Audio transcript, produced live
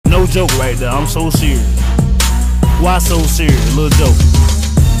no joke right there. I'm so serious. Why so serious? A little joke.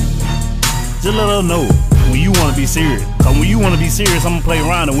 Just let her know when you want to be serious. Cause when you want to be serious, I'm gonna play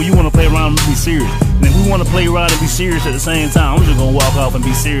around, and when you want to play around, I'm gonna be serious. And if we want to play around and be serious at the same time, I'm just gonna walk off and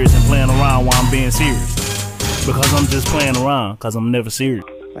be serious and playing around while I'm being serious. Because I'm just playing around. Cause I'm never serious.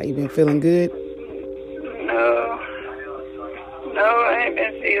 Like, you been feeling good? No, I ain't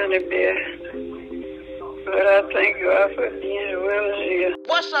been feeling it bad. But I thank God for being well here.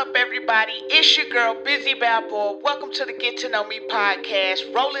 What's up, everybody? It's your girl, Busy Balboa. Welcome to the Get to Know Me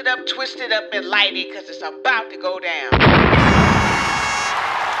podcast. Roll it up, twist it up, and light it, because it's about to go down.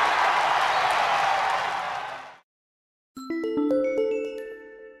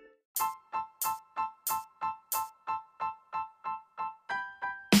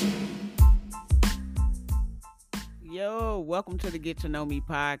 Yo, welcome to the Get to Know Me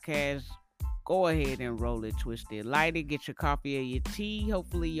podcast. Go ahead and roll it, twist it, light it, get your coffee or your tea.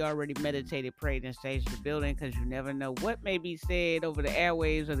 Hopefully you already meditated, prayed, and staged the building, because you never know what may be said over the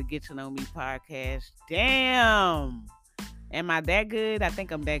airwaves of the Get to Know Me podcast. Damn. Am I that good? I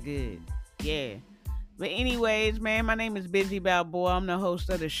think I'm that good. Yeah. But anyways, man, my name is Busy Balboa. I'm the host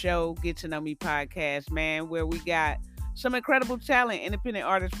of the show, Get to Know Me podcast, man, where we got some incredible talent, independent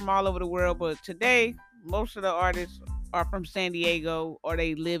artists from all over the world. But today, most of the artists are from San Diego, or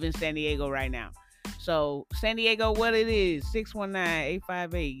they live in San Diego right now. So San Diego, what it is,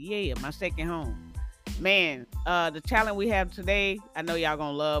 619-858. Yeah, my second home. Man, the talent we have today, I know y'all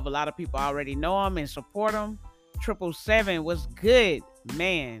gonna love. A lot of people already know them and support them. 777 was good,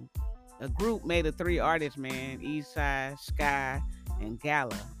 man. A group made of 3 artists, man. Eastside, Sky, and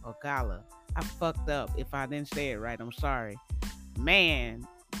Gala. I fucked up if I didn't say it right. I'm sorry. Man,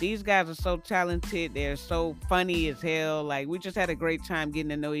 these guys are so talented. They're so funny as hell. Like, we just had a great time getting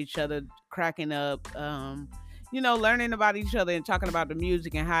to know each other, cracking up, learning about each other and talking about the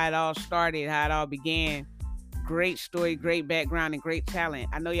music and how it all started, how it all began. Great story, great background, and great talent.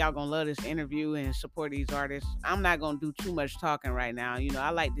 I know y'all gonna love this interview and support these artists. I'm not gonna do too much talking right now. I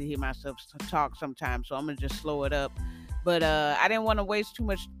like to hear myself talk sometimes, so I'm gonna just slow it up. But I didn't want to waste too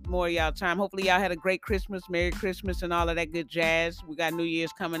much more of y'all time. Hopefully y'all had a great Christmas, Merry Christmas, and all of that good jazz. We got New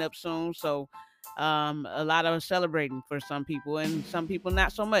Year's coming up soon, so a lot of celebrating for some people, and some people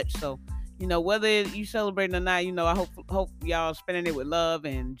not so much. So, whether you celebrating or not, I hope y'all spending it with love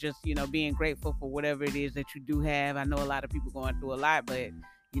and just, being grateful for whatever it is that you do have. I know a lot of people going through a lot, but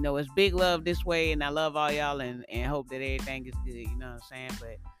it's big love this way, and I love all y'all and hope that everything is good. You know what I'm saying?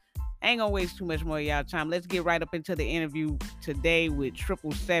 But I ain't gonna waste too much more of y'all time. Let's get right up into the interview today with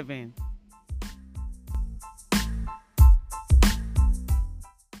 777.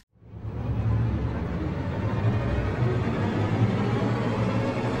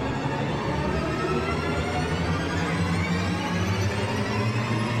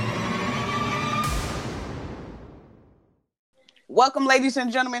 Welcome, ladies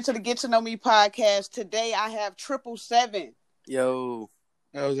and gentlemen, to the Get to Know Me podcast. Today I have 777. Yo.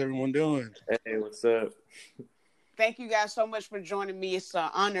 How's everyone doing? Hey, what's up? Thank you guys so much for joining me. It's an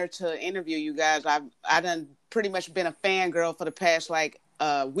honor to interview you guys. I done pretty much been a fangirl for the past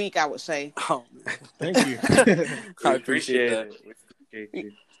week, I would say. Oh, man. Thank you. I appreciate that. We appreciate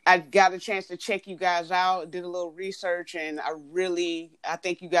you. I got a chance to check you guys out, did a little research, and I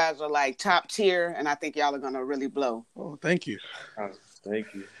think you guys are like top tier, and I think y'all are gonna really blow. Oh, thank you.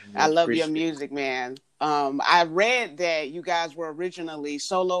 Thank you. I love your music, man. I read that you guys were originally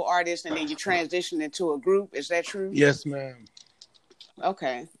solo artists and then you transitioned into a group. Is that true? Yes, ma'am.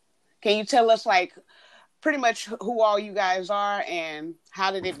 Okay. Can you tell us pretty much who all you guys are and how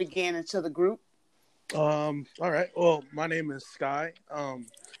did it begin into the group? All right. Well, my name is Sky. I'm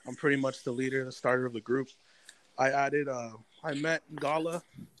pretty much the leader, the starter of the group. I met Gala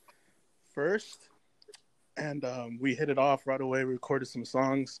first, and we hit it off right away. We recorded some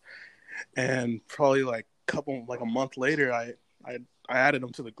songs, and probably a month later, I added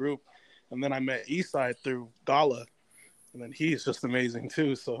him to the group, and then I met Eastside through Gala, and then he's just amazing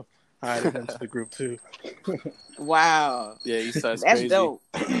too. So I added him to the group too. Wow. Yeah, Eastside's That's crazy. dope.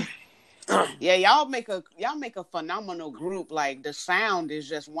 Yeah, y'all make a phenomenal group. Like, the sound is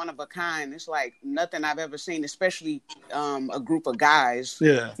just one of a kind. It's like nothing I've ever seen, especially a group of guys.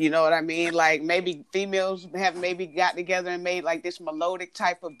 Yeah. You know what I mean? Like, maybe females have maybe got together and made like this melodic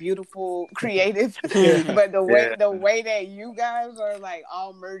type of beautiful, creative. But the way that you guys are like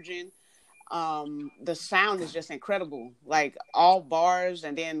all merging, the sound is just incredible. Like, all bars,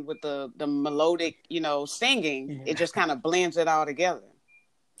 and then with the melodic, singing, it just kind of blends it all together.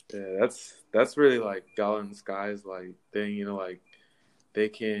 Yeah, that's really like Gala and Sky's like thing,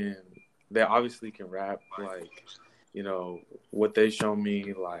 they obviously can rap, like you know, what they show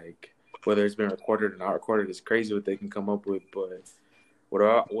me, like whether it's been recorded or not recorded, is crazy what they can come up with. But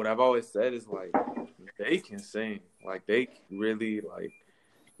what I've always said is like they can sing, like they really like,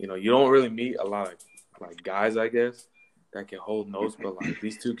 you know, you don't really meet a lot of like guys, I guess, that can hold notes, but like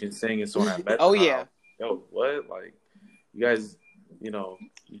these two can sing. And so when I met Oh them, yeah. yo, what? Like you guys, you know,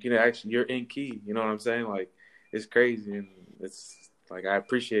 you can actually, you're in key. You know what I'm saying? Like it's crazy, and it's like I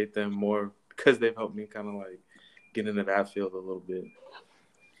appreciate them more because they've helped me kind of like get into that field a little bit.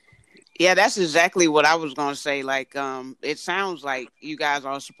 Yeah, that's exactly what I was gonna say. Like, it sounds like you guys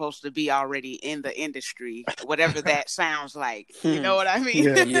are supposed to be already in the industry, whatever that sounds like. You know what I mean?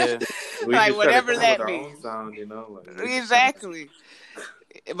 Yeah. Yeah. We Like just try to whatever come up with that our own means. sound, you know, like we just kind of, Exactly.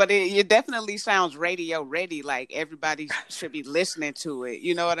 But it definitely sounds radio ready. Like everybody should be listening to it.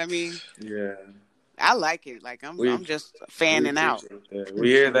 You know what I mean? yeah. I like it. Like We I'm just we fanning out. appreciate that. We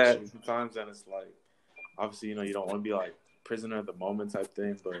hear that sometimes, and it's like obviously, you know, you don't want to be like prisoner of the moment type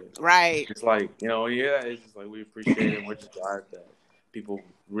thing, but Right. it's like, you know, when you hear that, it's just like we appreciate it. And we're just glad that people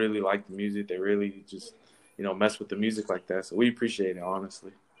really like the music. They really just, you know, mess with the music like that. So we appreciate it,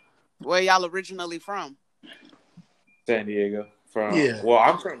 honestly. Where y'all originally from? San Diego. Yeah. Well,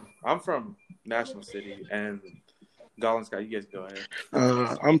 I'm from National City, and Gollin Scott, you guys go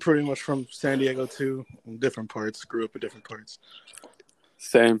ahead. I'm pretty much from San Diego too. Different parts. Grew up in different parts.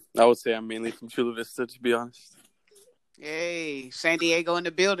 Same. I would say I'm mainly from Chula Vista, to be honest. Hey, San Diego in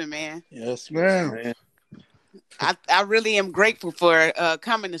the building, man. Yes, ma'am. Man. I really am grateful for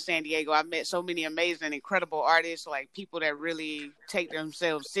coming to San Diego. I've met so many amazing, incredible artists, like people that really take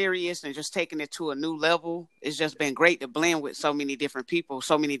themselves serious and just taking it to a new level. It's just been great to blend with so many different people,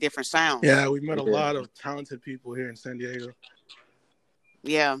 so many different sounds. Yeah, we met a Yeah. lot of talented people here in San Diego.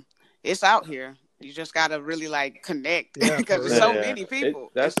 Yeah, it's out here. You just gotta really like connect Yeah, because for there's so Yeah. many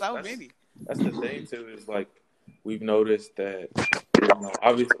people. There's so many. That's the thing too, is like we've noticed that, you know,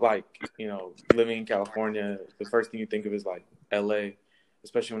 obviously, like, you know, living in California, the first thing you think of is like LA,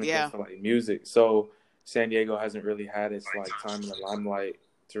 especially when it Yeah. comes to like music. So San Diego hasn't really had its like time in the limelight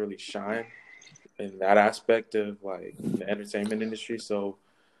to really shine in that aspect of like the entertainment industry. So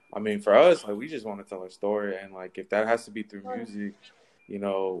I mean, for us, like we just want to tell our story, and like if that has to be through music, you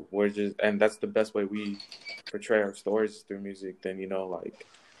know, we're just, and that's the best way we portray our stories is through music. Then, you know, like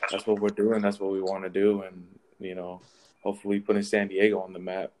that's what we're doing. That's what we want to do, and you know, hopefully putting San Diego on the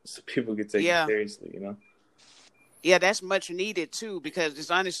map so people can take Yeah. it seriously. You know. Yeah, that's much needed too, because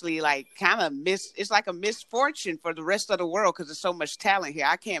it's honestly like kind of it's like a misfortune for the rest of the world because there's so much talent here.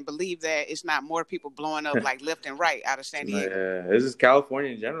 I can't believe that it's not more people blowing up like left and right out of San Diego. Yeah, this is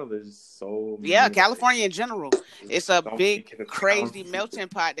California in general. There's so many, Yeah, California in general. It's a so many big, towns. crazy melting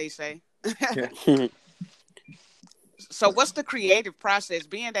pot, they say. Yeah. So what's the creative process?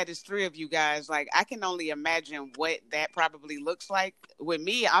 Being that it's three of you guys, like I can only imagine what that probably looks like. With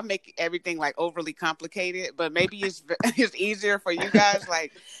me, I make everything like overly complicated, but maybe it's it's easier for you guys.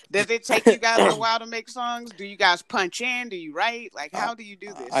 Like, does it take you guys a while to make songs? Do you guys punch in? Do you write? Like, how do you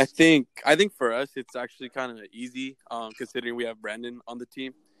do this? I think for us it's actually kind of easy, considering we have Brandon on the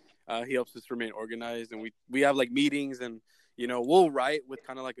team. He helps us remain organized, and we have like meetings, and you know, we'll write with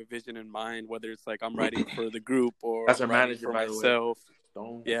kind of like a vision in mind, whether it's like I'm writing for the group or That's I'm our writing manager, for by the way. myself.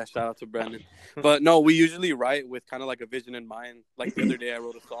 Don't. Yeah, shout out to Brandon. But no, we usually write with kind of like a vision in mind. Like the other day, I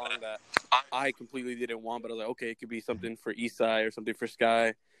wrote a song that I completely didn't want, but I was like, okay, it could be something for Eastside or something for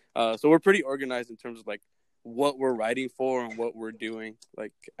Sky. So we're pretty organized in terms of like what we're writing for and what we're doing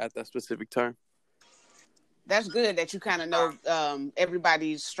like at that specific time. That's good that you kind of know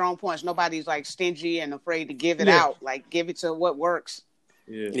everybody's strong points. Nobody's like stingy and afraid to give it Yeah. out. Like, give it to what works.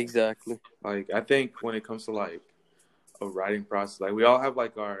 Yeah. Exactly. Like I think when it comes to like a writing process, like we all have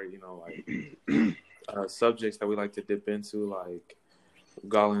like our, you know, like subjects that we like to dip into, like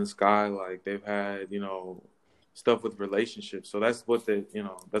Gala and Sky, like they've had, you know, stuff with relationships. So that's what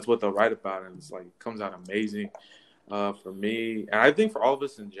that's what they'll write about, and it's like it comes out amazing for me, and I think for all of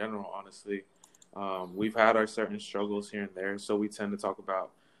us in general, honestly. We've had our certain struggles here and there, so we tend to talk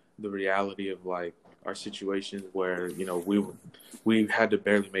about the reality of like our situations where, you know, we had to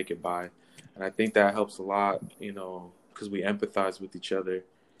barely make it by, and I think that helps a lot, you know, because we empathize with each other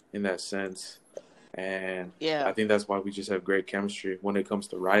in that sense, and Yeah. I think that's why we just have great chemistry when it comes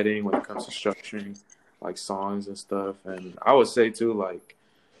to writing, when it comes to structuring like songs and stuff. And I would say too, like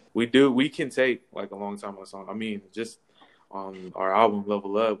we can take like a long time on a song. I mean, just on our album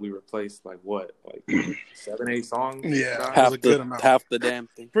Level Up, we replaced like 7, 8 songs. Yeah, Guys? that was a good amount. Half the damn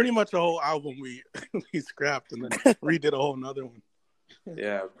thing. Pretty much a whole album we scrapped and then redid a whole nother one.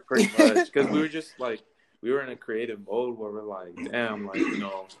 Yeah, pretty much. Because we were just like, we were in a creative mode where we're like, damn, like, you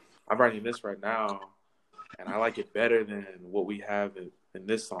know, I'm writing this right now. and I like it better than what we have in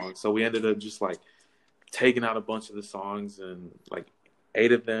this song. So we ended up just like taking out a bunch of the songs and like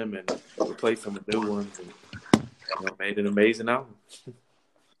 8 of them and replaced them with new ones, and made an amazing album.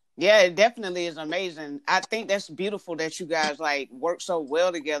 Yeah, it definitely is amazing. I think that's beautiful that you guys like work so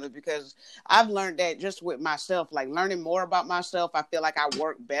well together, because I've learned that just with myself, like learning more about myself. I feel like I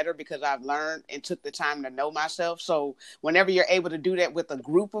work better because I've learned and took the time to know myself. So whenever you're able to do that with a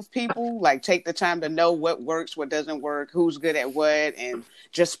group of people, like take the time to know what works, what doesn't work, who's good at what, and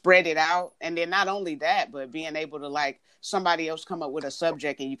just spread it out. And then not only that, but being able to like somebody else come up with a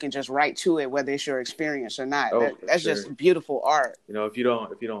subject and you can just write to it, whether it's your experience or not. That's sure. just beautiful art. If you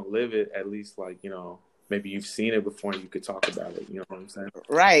don't live it, at least like, maybe you've seen it before and you could talk about it. You know what I'm saying?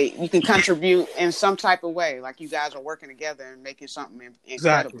 Right. You can contribute in some type of way. Like you guys are working together and making something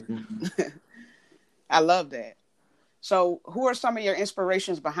incredible. Exactly. I love that. So who are some of your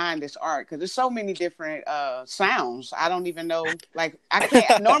inspirations behind this art? Because there's so many different sounds. I don't even know. Like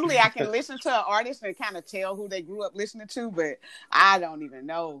normally I can listen to an artist and kind of tell who they grew up listening to, but I don't even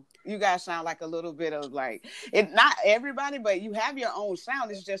know. You guys sound like a little bit of like, not everybody, but you have your own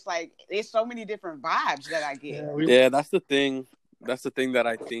sound. It's just like, it's so many different vibes that I get. Yeah, that's the thing. That's the thing that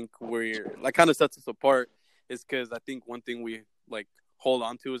I think we're like kind of sets us apart, is because I think one thing we like hold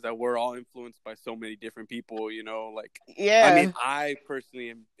on to is that we're all influenced by so many different people, like, yeah. I mean, I personally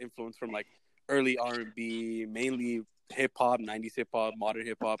am influenced from like early R&B, mainly hip hop, 90s hip hop, modern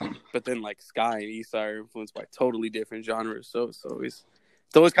hip hop, but then like Sky and Eastside are influenced by totally different genres. So it's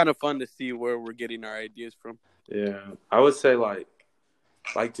always kind of fun to see where we're getting our ideas from. Yeah, I would say like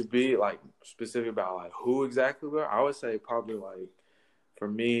to be like specific about like who exactly we are. I would say probably like for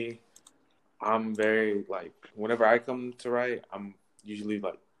me, I'm very like whenever I come to write, I'm usually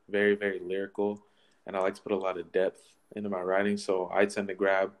like very, very lyrical, and I like to put a lot of depth into my writing. So I tend to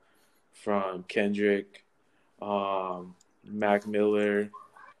grab from Kendrick, Mac Miller,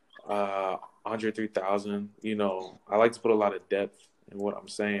 Andre 3000. I like to put a lot of depth in what I'm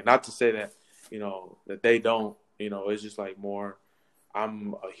saying. Not to say that that they don't. It's just like more.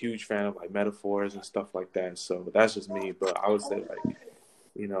 I'm a huge fan of like metaphors and stuff like that. So that's just me. But I would say like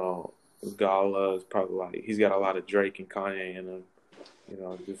Gala is probably like he's got a lot of Drake and Kanye in him.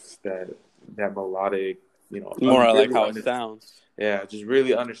 Just that melodic, more I like how it sounds. Yeah, just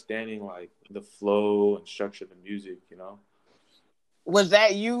really understanding like the flow and structure of the music, Was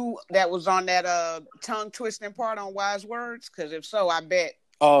that you that was on that tongue twisting part on Wise Words? Because if so, I bet.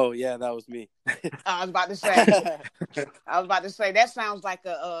 Oh yeah, that was me. I was about to say that sounds like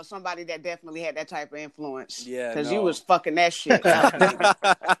somebody that definitely had that type of influence. Yeah, because you was fucking that shit.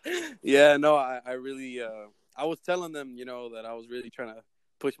 Yeah, no, I really. I was telling them, that I was really trying to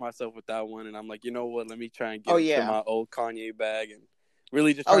push myself with that one, and I'm like, you know what? Let me try and get into my old Kanye bag and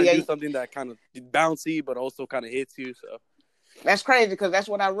really just try to do something that kind of bouncy, but also kind of hits you. So that's crazy because that's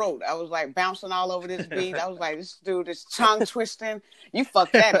what I wrote. I was like bouncing all over this beat. I was like, this dude is tongue twisting. You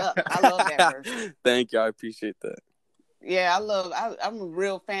fucked that up. I love that verse. Thank you. I appreciate that. Yeah, I'm a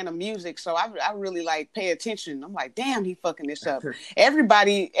real fan of music, so I really like pay attention. I'm like, damn, he fucking this up.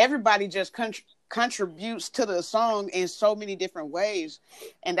 Everybody just contributes to the song in so many different ways,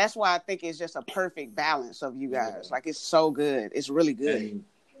 and that's why I think it's just a perfect balance of you guys. Like, it's so good. It's really good.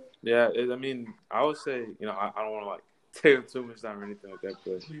 And, I mean, I would say, I don't want to like take up too much time or anything like that,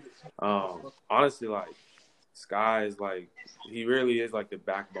 but honestly, like Sky is like he really is like the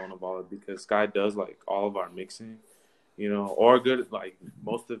backbone of all of it, because Sky does like all of our mixing. Or good, like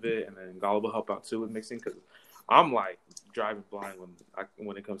most of it, and then Gala will help out too with mixing, because I'm like driving blind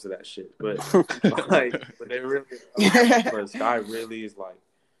when it comes to that shit. But but they really, but Sky really is like,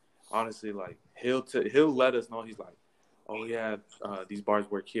 honestly, like he'll let us know. He's like, oh yeah, these bars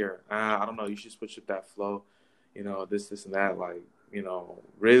work here. I don't know, you should switch up that flow, this and that. Like,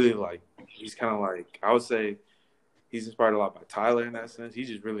 really like he's kind of like, I would say he's inspired a lot by Tyler in that sense. He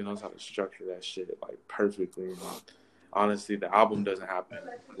just really knows how to structure that shit like perfectly. Honestly, the album doesn't happen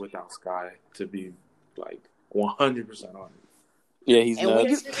without Sky, to be like 100% honest. Yeah, he's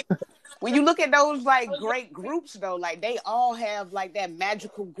nuts. When you look at those like great groups though, like they all have like that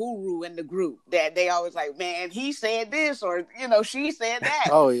magical guru in the group that they always like, man, he said this, or she said that.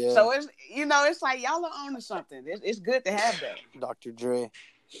 Oh yeah. So it's it's like y'all are on to something. It's good to have that. Dr. Dre.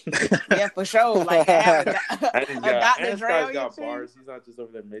 Yeah, for sure. Like have a Dr. Dre's got bars. He's not just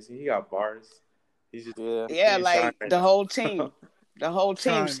over there missing. He got bars. He's just like the whole team. The whole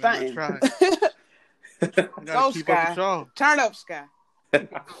team stunting. Go Sky. Turn up, Sky.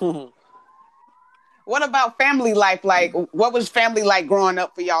 What about family life? Like, what was family like growing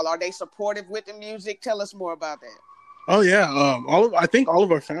up for y'all? Are they supportive with the music? Tell us more about that. Oh yeah, I think all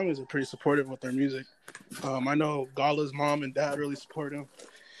of our families are pretty supportive with their music. I know Gala's mom and dad really support him.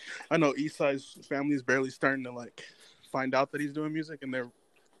 I know Eastside's family is barely starting to like find out that he's doing music, and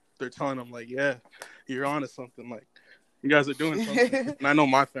they're telling him like, yeah, you're onto something. Like, you guys are doing something. And I know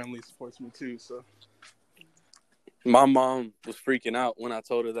my family supports me too. So My mom was freaking out when I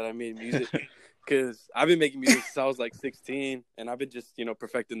told her that I made music, because I've been making music since I was like 16, and I've been just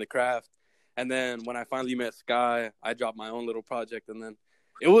perfecting the craft. And then when I finally met Sky, I dropped my own little project, and then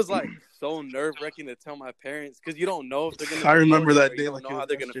it was like so nerve-wracking to tell my parents, because you don't know if they're gonna. I remember that day, you don't know how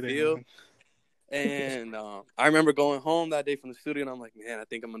they're gonna feel. Man. And I remember going home that day from the studio, and I'm like, man, I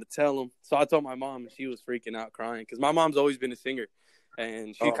think I'm gonna tell them. So I told my mom, and she was freaking out, crying, because my mom's always been a singer,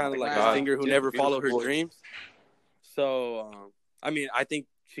 and she's kind of like a singer who never followed her dreams. So I mean, I think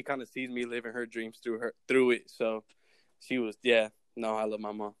she kind of sees me living her dreams through it. So she was, no, I love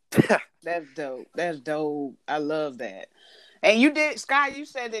my mom. That's dope. That's dope. I love that. And you did, Sky, you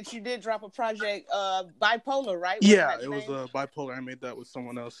said that you did drop a project, Bipolar, right? Yeah, it was Bipolar. I made that with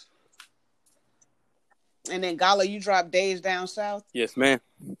someone else. And then Gala, you dropped Days Down South? Yes, ma'am.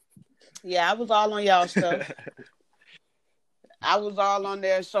 Yeah, I was all on y'all stuff. I was all on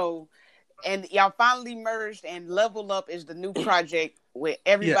there. So, and y'all finally merged, and Level Up is the new project with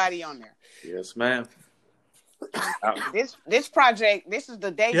everybody on there. Yes, ma'am. This project, this is the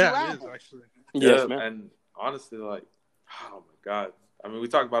debut album. It is, actually. Yes, ma'am. And honestly, like, oh my God. I mean, we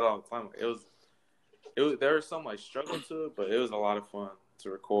talk about it all the time. It was there was some like struggle to it, but it was a lot of fun to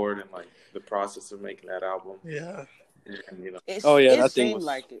record, and like the process of making that album. Yeah. And, It that thing was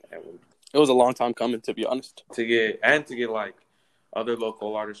like it. It was a long time coming, to be honest. To get like other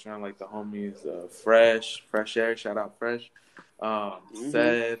local artists around, like the homies, Fresh Air, shout out Fresh.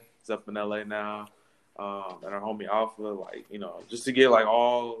 Said is up in LA now. And our homie Alpha, like, just to get like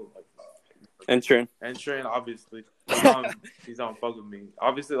all like and Trent, obviously he's on fuck with me.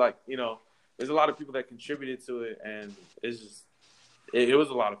 Obviously, like, there's a lot of people that contributed to it, and it's just it was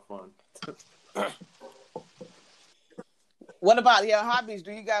a lot of fun. What about your hobbies?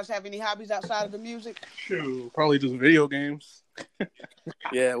 Do you guys have any hobbies outside of the music? Shoot, probably just video games.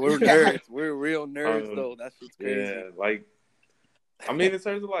 Yeah, we're nerds. We're real nerds, though. That's what's crazy. Yeah, like, I mean, in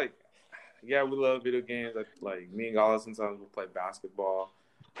terms of like, yeah, we love video games. Like me and Gala sometimes we'll play basketball.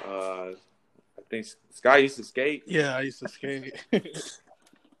 I think Sky used to skate. Yeah, I used to skate.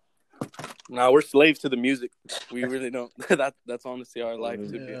 Nah, we're slaves to the music. We really don't. That's honestly our life.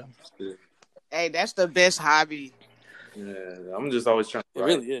 Yeah. Hey, that's the best hobby. Yeah, I'm just always trying to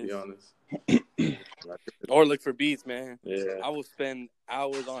really to be honest. Or look for beats, man. Yeah. I will spend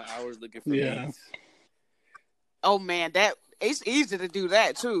hours on hours looking for beats. Oh man, it's easy to do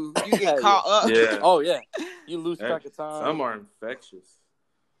that too. You get caught up. Yeah. Oh yeah. You lose track of time. Some are infectious.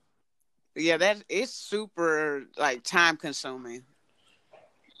 Yeah, it's super like time consuming.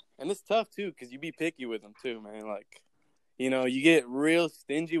 And it's tough too, because you be picky with them too, man. Like, you get real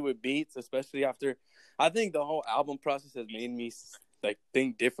stingy with beats, especially after. I think the whole album process has made me like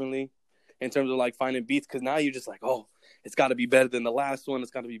think differently in terms of like finding beats, because now you're just like, oh, it's got to be better than the last one. It's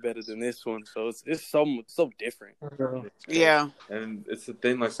got to be better than this one. So it's so different. Yeah. And it's the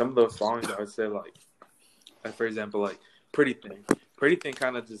thing, like some of those songs I would say, like for example, like Pretty Thing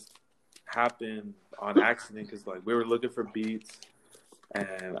kind of just happened on accident, because like we were looking for beats,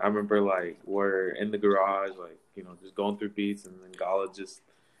 and I remember like we're in the garage, like, just going through beats, and then Gala just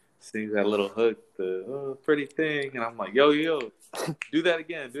sings that little hook, the Pretty Thing, and I'm like, yo, do that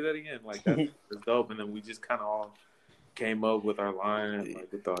again, like that's dope. And then we just kind of all came up with our line, and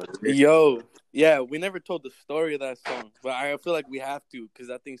like with our we never told the story of that song, but I feel like we have to, because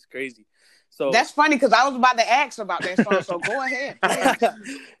that thing's crazy. So that's funny, because I was about to ask about that song, so go ahead.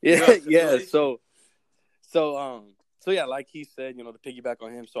 yeah. So yeah, like he said, to piggyback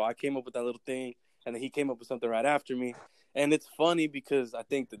on him. So I came up with that little thing, and then he came up with something right after me. And it's funny because I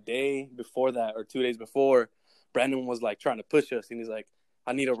think the day before that, or 2 days before, Brandon was like trying to push us, and he's like,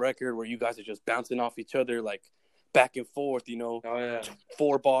 I need a record where you guys are just bouncing off each other, like back and forth,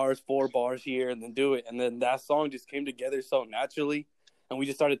 4 bars here, and then do it. And then that song just came together so naturally, and we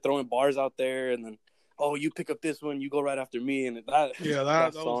just started throwing bars out there, and then, oh, you pick up this one, you go right after me, and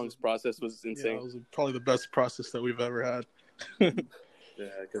that song's process was insane. Yeah, that was probably the best process that we've ever had. Yeah.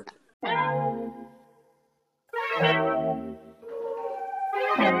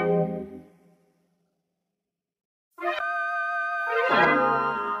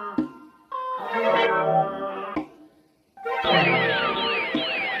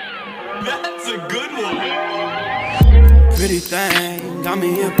 That's a good one. Pretty thing, got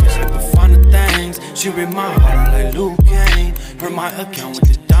me here, push up the finer things. She read my heart like Luke Kane. Hurt my account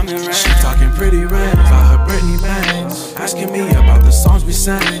with the diamond ring. She talking pretty red about her Britney bangs, asking me about the songs we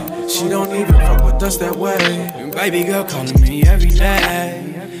sang. She don't even fuck with us that way. And baby girl calling me every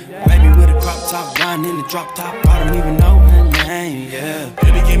day. Baby with a crop top, riding in the drop top. I don't even know her name, yeah.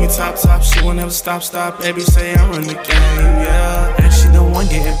 Baby give me top, she won't never stop. Baby say I run the game, yeah. And she the one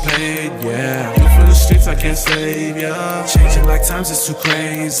getting paid, yeah. You for the streets I can't save, yeah. Changing like times is too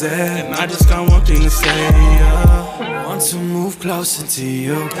crazy, and I just got one thing to say, yeah. Want to move closer to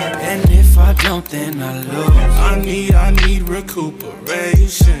you, and if I don't then I lose. I need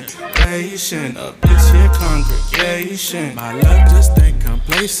recuperation, up this here congregation. My luck just ain't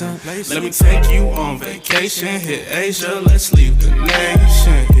complacent. Let me take you on vacation. Hit Asia, let's leave the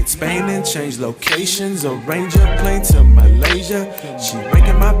nation. Hit Spain and change locations. Arrange a plane to Malaysia. She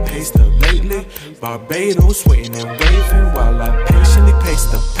ranking my pace up lately. Barbados waiting and waving while I patiently pace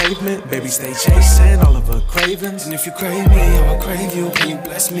the pavement. Baby stay chasing all of her cravings. And if you crave me, I will crave you. Can you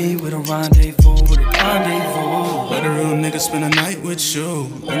bless me with a rendezvous? Let a real nigga spend a night with you.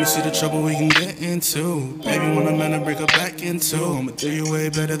 Let me see the trouble we can get into. Baby, when I'm gonna break her back into, I'ma do you way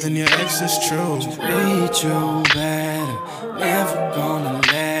better than your ex is true. Treat you better, never gonna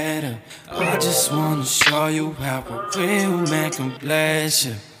let her. I just wanna show you how a real man can bless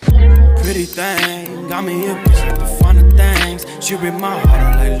you. Pretty thing, got me up like the fun of things. She ripped my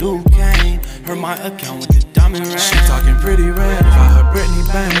heart like Luke Kane. Her my account with the diamond ring. She talking pretty red about her Britney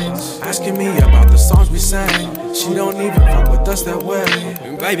bangs, asking me about the songs we sang. She don't even fuck with us that way.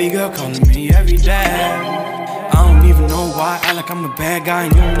 And baby girl calling me every day. I don't even know why I like I'm a bad guy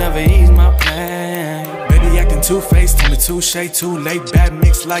and you'll never ease my pain. Baby acting two-faced, tell me touche, too late. Bad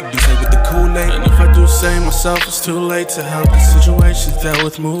mix like Duce with the Kool-Aid. And if I do say myself, it's too late to help the situations dealt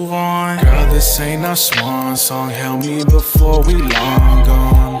with, move on. Girl, this ain't our swan song, help me before we long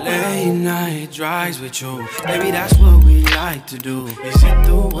gone. Late night drives with you, baby, that's what we like to do. Is it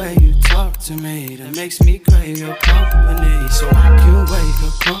the way you talk to me that makes me crave your company? So I can wake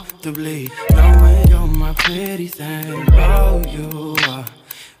up comfortably, knowing you're my pretty thing. Oh, you are.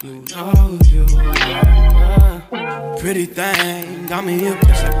 You know you are. Pretty thing, got me up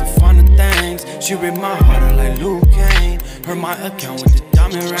just like the fun of things. She ripped my heart out like Luke Kane. Her my account with the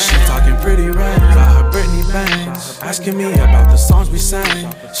diamond ring. She talking pretty red about her Britney bangs, asking me about the songs we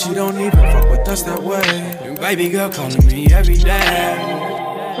sang. She don't even fuck with us that way. And baby girl calling me every day.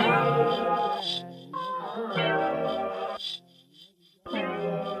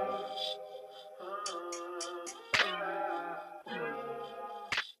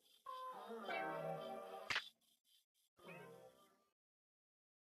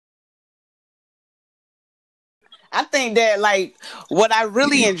 I think that like what I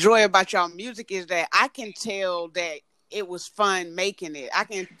really enjoy about y'all music is that I can tell that it was fun making it. I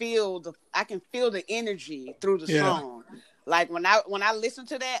can feel the energy through the song. Like when I listened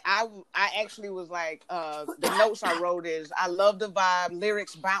to that, I actually was like, the notes I wrote is I love the vibe,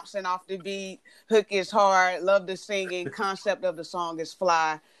 lyrics bouncing off the beat, hook is hard, love the singing, concept of the song is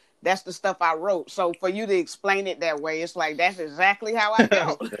fly. That's the stuff I wrote. So for you to explain it that way, it's like that's exactly how I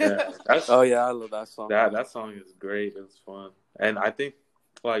felt. Oh yeah, I love that song. That song is great. It was fun, and I think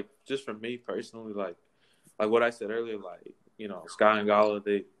like just for me personally, like what I said earlier, like Sky and Gala,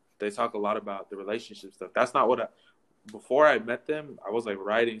 they talk a lot about the relationship stuff. That's not what before I met them, I was like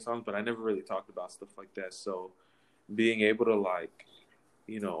writing songs, but I never really talked about stuff like that. So being able to like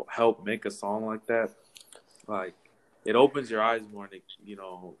help make a song like that, like. It opens your eyes more, and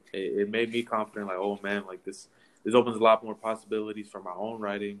it made me confident. Like, oh man, like this opens a lot more possibilities for my own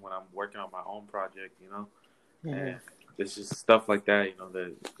writing when I'm working on my own project. And it's just stuff like that,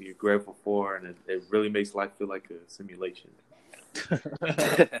 that you're grateful for, and it really makes life feel like a simulation.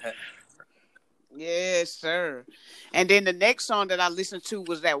 Yes, sir. And then the next song that I listened to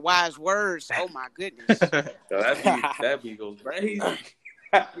was that Wise Words. Oh my goodness, that beat goes crazy.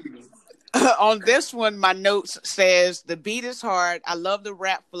 On this one, my notes says the beat is hard. I love the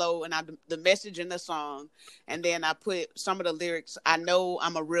rap flow and the message in the song. And then I put some of the lyrics. I know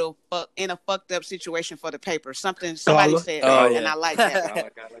I'm a real in a fucked up situation for the paper. Somebody said that, and I like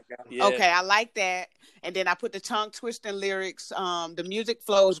that. Yeah. Okay, I like that. And then I put the tongue twisting lyrics. The music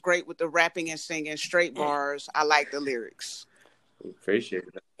flows great with the rapping and singing, straight bars. I like the lyrics.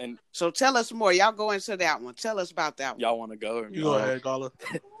 Appreciate that. And so tell us more. Y'all go into that one. Tell us about that one. Y'all want to go? You go ahead, Gala.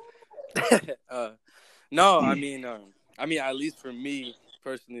 No, I mean, at least for me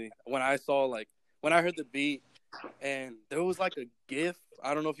personally, when I heard the beat and there was like a GIF,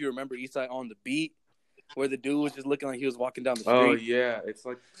 I don't know if you remember Eastside on the beat, where the dude was just looking like he was walking down the street. Oh yeah, it's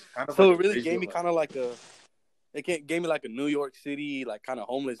like kind of. So like it really gave me kind of like a gave me like a New York City, like kind of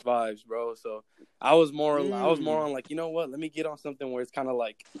homeless vibes, bro. So I was more on like, you know what? Let me get on something where it's kind of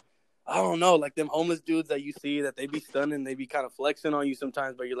like, I don't know, like them homeless dudes that you see that they be stunning, they be kind of flexing on you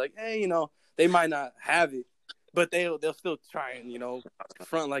sometimes, but you're like, hey, you know, they might not have it, but they'll still try and, you know,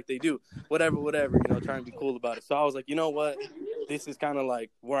 front like they do, whatever, you know, try and be cool about it. So I was like, you know what? This is kind of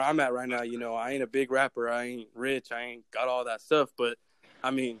like where I'm at right now. You know, I ain't a big rapper, I ain't rich, I ain't got all that stuff, but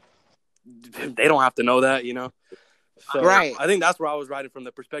I mean, they don't have to know that, you know. So Right. I think that's where I was writing from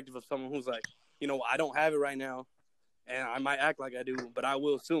the perspective of someone who's like, you know, I don't have it right now, and I might act like I do, but I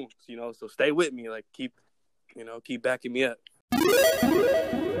will soon, you know. So stay with me, like keep backing me up.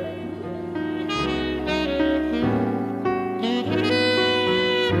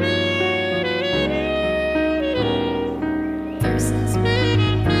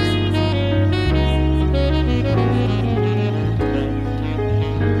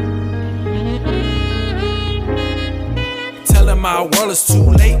 My world is too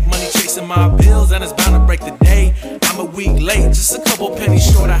late, money chasing my bills, and it's bound to break the day. I'm a week late, just a couple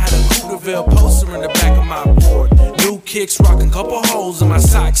pennies short. I had a Coupe de Ville poster in the back of my board. New kicks, rocking couple holes in my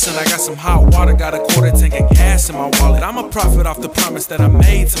socks, and I got some hot water, got a quarter tank of gas in my wallet. I'm a prophet off the promise that I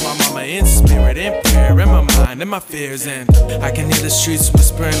made to my mama, in spirit, in prayer, in my mind, in my fears, and I can hear the streets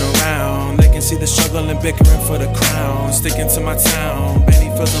whispering around. They can see the struggle and bickering for the crown. Sticking to my town,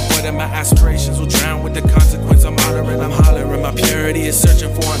 Benny feels a void and my aspirations will drown with the consequence. I'm hollering, I'm hollering. My purity is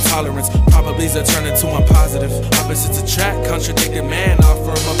searching for intolerance. Probablys are turning to one positive. Opposites attract, contradicted man.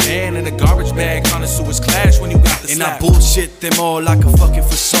 Offer him a man in a garbage bag. Connoisseurs clash when you got the and I bullshit them all like a fucking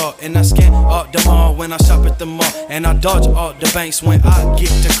facade. And I scan up the mall when I shop at the mall. And I dodge all the banks when I get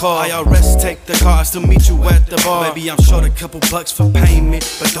the call. IRS take the cars to meet you at the bar. Maybe I'm short a couple bucks for payment,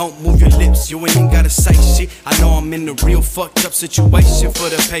 but don't move your lips, you ain't gotta say shit. I know I'm in a real fucked up situation for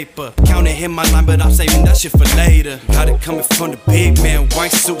the paper. Counting him my line, but I'm saving that shit for later. Got it coming from the big man,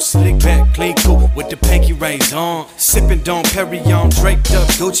 white suit, slick back, clean cool, with the pinky rings on. Sipping Dom Perignon, draped up,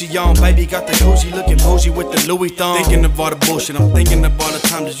 Gucci on. Baby got the Gucci looking bougie with the Louis thong. Thinking of all the bullshit, I'm thinking of all the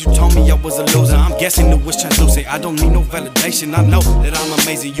times that you told me I was a loser. I'm guessing it was translucent, I don't need no validation. I know that I'm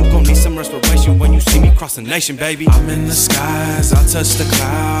amazing, you gon' need some respiration when you see me cross the nation, baby. I'm in the skies, I'll touch the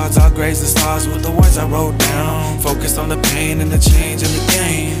clouds, I'll graze the stars with the words I wrote down. Focused on the pain and the change and the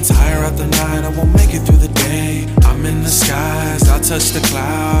gain. Tire out the night, I won't make it through the day. I'm in the skies, I'll touch the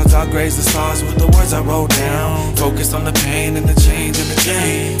clouds, I'll graze the stars with the words I wrote down. Focused on the pain and the change and the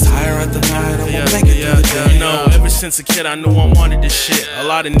gain. Tire out the night, I won't make it through the day. No, ever since a kid I knew I wanted this shit. A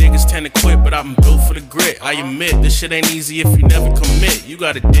lot of niggas tend to quit, but I've been built for the grit. I admit, this shit ain't easy if you never commit. You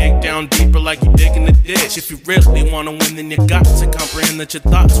gotta dig down deeper like you dig in the ditch. If you really wanna win, then you got to comprehend that your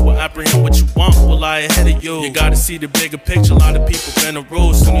thoughts will apprehend what you want will lie ahead of you. You gotta see the bigger picture, a lot of people bend the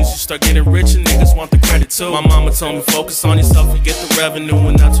rules. Soon as you start getting rich, and niggas want the credit too. My mama told me focus on yourself, you get the revenue.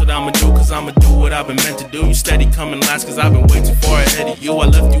 And that's what I'ma do, cause I'ma do what I've been meant to do. You steady coming last, cause I've been way too far ahead of you. I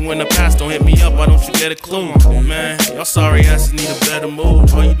left you in the past, don't hit me up, why don't you get a clue? Man, y'all sorry asses need a better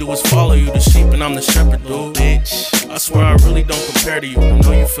mood. All you do is follow you, the sheep, and I'm the shepherd, dude. Bitch, I swear I really don't compare to you. I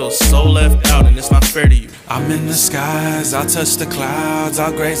know you feel so left out, and it's not fair to you. I'm in the skies, I'll touch the clouds,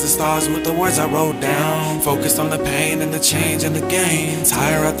 I'll graze the stars with the words I wrote down. Focused on the pain and the change and the gain.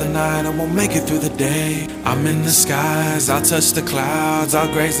 Tire out the night, I won't make it through the day. I'm in the skies, I'll touch the clouds,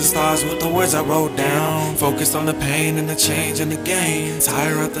 I'll graze the stars with the words I wrote down. Focused on the pain and the change and the gain.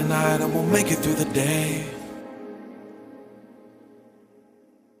 Tire out the night, I won't make it through the day.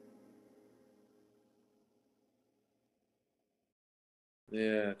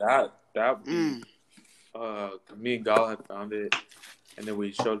 Yeah, that me and Gala had found it, and then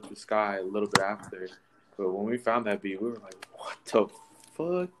we showed it to Sky a little bit after. But when we found that beat, we were like, "What the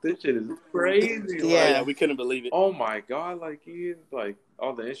fuck? This shit is crazy!" Yeah, Like, we couldn't believe it. oh my god! Like like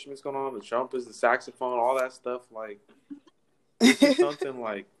all the instruments going on, the trumpets, the saxophone, all that stuff. Like this is something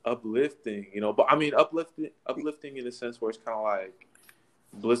like uplifting, you know. But I mean, uplifting in a sense where it's kind of like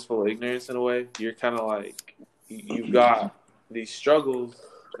blissful ignorance in a way. You're kind of like you've got these struggles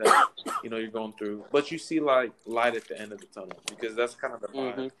that you're going through, but you see like light at the end of the tunnel, because that's kind of the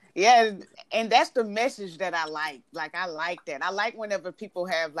vibe. Mm-hmm. Yeah, and that's the message that I like. Like I like that. I like whenever people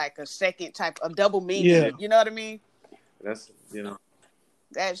have like a second type of double meaning. Yeah. You know what I mean? That's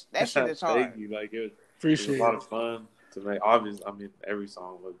that shit is hard. Thank you. Like it was Appreciate a lot of fun to make. Obviously, I mean every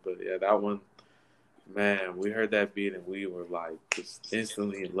song was, but yeah, that one, man, we heard that beat and we were like just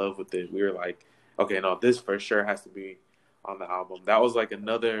instantly in love with it. We were like, okay, no, this for sure has to be on the album. That was like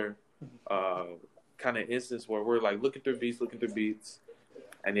another kind of instance where we're like looking through beats,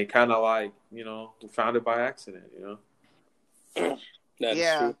 and it kind of like we found it by accident. That's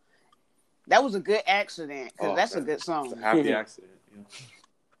Yeah. true. That was a good accident because that's a man, good song. It's a happy accident. Yeah.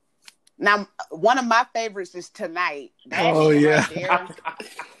 Now, one of my favorites is Tonight. That Oh, shit yeah. right there.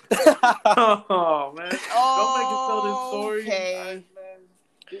 Oh man! Don't make it tell this story. Okay.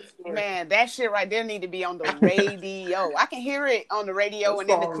 Man, that shit right there need to be on the radio. I can hear it on the radio and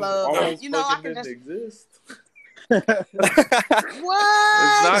in the club. And, you know, I can just exist. What?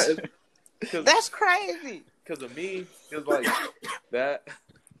 It's not. That's crazy. Because of me, it was like that.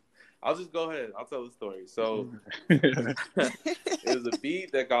 I'll just go ahead. I'll tell the story. So it was a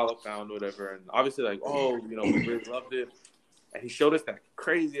beat that Gala found, whatever, and obviously, like, oh, you know, we really loved it. And he showed us that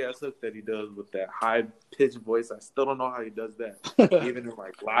crazy ass hook that he does with that high pitched voice. I still don't know how he does that, even in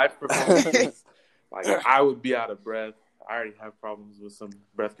like live performances. Like I would be out of breath. I already have problems with some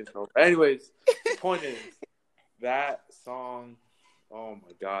breath control. Anyways, the point is that song. Oh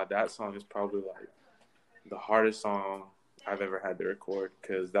my god, that song is probably like the hardest song I've ever had to record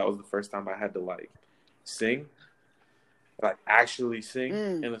because that was the first time I had to like sing, like actually sing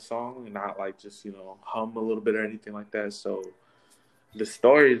in a song and not like just, you know, hum a little bit or anything like that. So the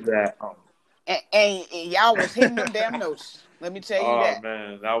story is that and y'all was hitting them damn notes. Let me tell you that. Oh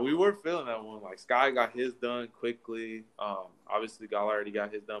man, now we were feeling that one. Like Sky got his done quickly. Obviously Gal already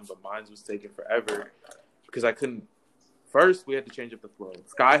got his done, but mine was taking forever because I couldn't. First, we had to change up the flow.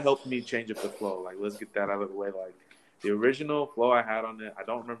 Sky helped me change up the flow. Like, let's get that out of the way. Like, the original flow I had on it, I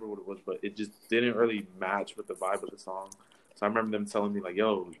don't remember what it was, but it just didn't really match with the vibe of the song. So I remember them telling me, like,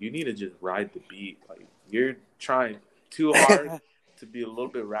 yo, you need to just ride the beat. Like, you're trying too hard to be a little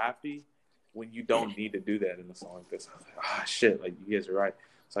bit rappy when you don't need to do that in a song like this. I was like, ah, shit, like, you guys are right.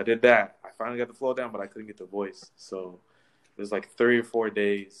 So I did that. I finally got the flow down, but I couldn't get the voice. So it was like 3 or 4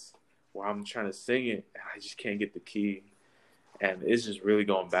 days where I'm trying to sing it, and I just can't get the key. And it's just really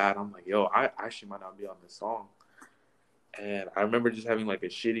going bad. I'm like, yo, I actually might not be on this song. And I remember just having like a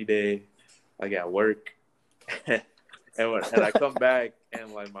shitty day, like at work. and I come back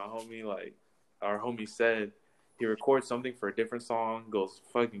and like my homie, like our homie said, he records something for a different song, goes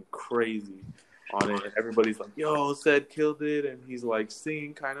fucking crazy on it. And everybody's like, yo, Said killed it. And he's like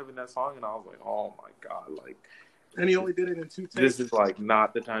singing kind of in that song. And I was like, oh my God, like. And he only did it in 2 takes. This is like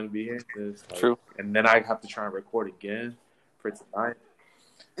not the time to be here. Like, true. And then I have to try and record again for tonight.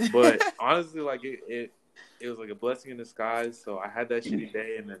 But honestly, like it was like a blessing in disguise. So I had that shitty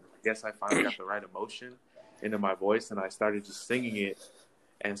day, and then I guess I finally got the right emotion into my voice, and I started just singing it.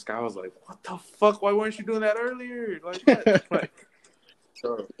 And Sky was like, "What the fuck? Why weren't you doing that earlier?" Like, what? Like,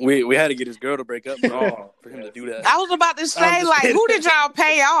 so we had to get his girl to break up for him to do that. I was about to say, like, who did y'all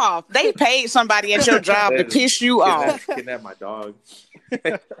pay off? They paid somebody at your job to piss you off. Kidnap my dog.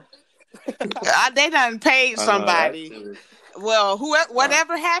 They done paid somebody. Well,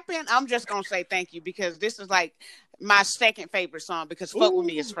 whatever happened, I'm just gonna say thank you because this is like my second favorite song because "Fuck With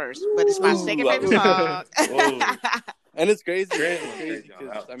Me" is first, but it's my second favorite song. And it's crazy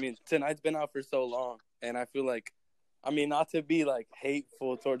because I mean tonight's been out for so long, and I feel like, I mean, not to be like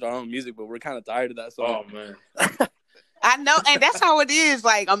hateful towards our own music, but we're kind of tired of that song. Oh man. I know, and that's how it is.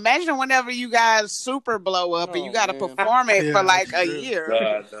 Like, imagine whenever you guys super blow up and you got to perform it for like a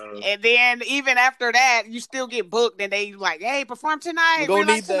year. And then even after that, you still get booked and they like, hey, perform tonight. We're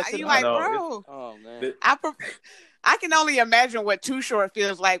need that tonight. You like, bro. Oh, man. I can only imagine what Too Short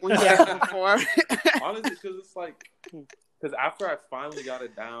feels like when you have to perform. Honestly, because it's like, because after I finally got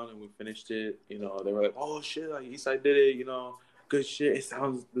it down and we finished it, you know, they were like, oh, shit, like Eastside did it, you know, good shit.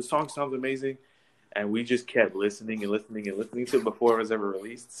 The song sounds amazing. And we just kept listening and listening and listening to it before it was ever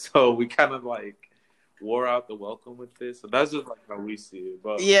released. So we kind of like wore out the welcome with this. So that's just like how we see it.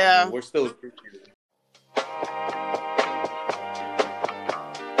 But yeah, I mean, we're still appreciative.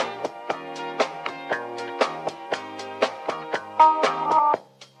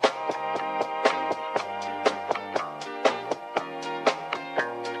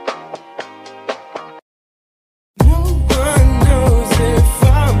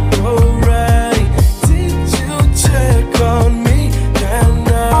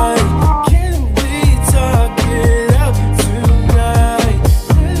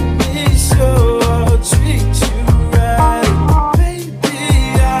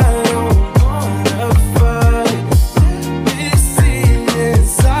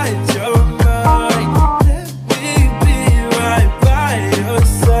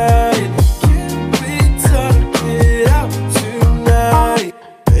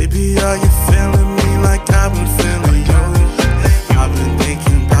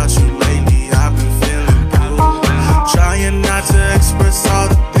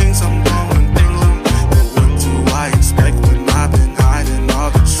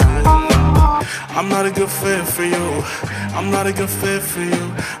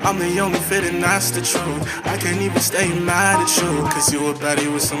 I'm the only fit and that's the truth. I can't even stay mad at you, cause you a baddie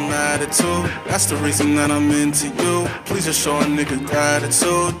with some attitude. That's the reason that I'm into you. Please just show a nigga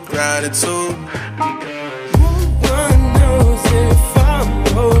gratitude, gratitude. No one knows if I'm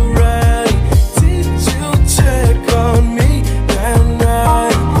alright. Did you check on me that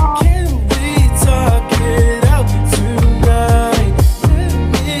night? Can we talk it out tonight? Let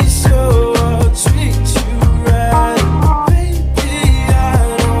me show I'll treat you right. Baby, I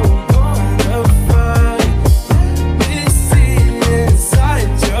don't wanna fight. Let me see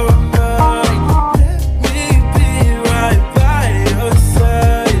inside your mind. Let me be right by your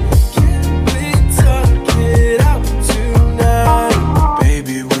side. Can we talk it out tonight?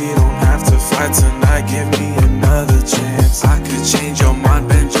 Baby, we don't have to fight tonight. Give me another chance. I could change your mind,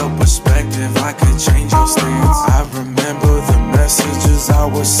 bend your perspective. I could change your stance. I remember the messages I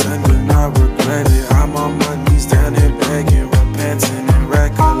was sending. I regret it. I'm on my knees down here begging, repenting and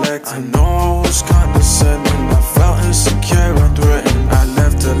recollecting. I know I was condescending. I felt insecure and threatened. I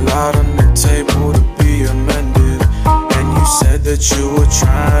left a lot on the table to be amended. And you said that you were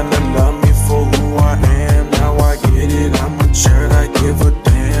trying to love me for who I am. Now I get it. I'm matured. I give a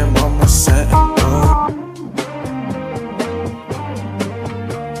damn. I'm a set and bud.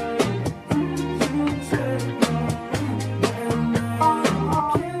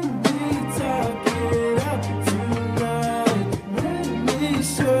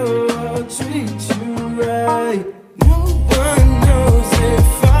 Treat you right. No one knows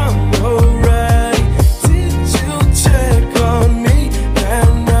if I'm alright. Did you check on me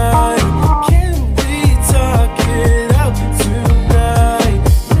that night? Can we talk it out tonight?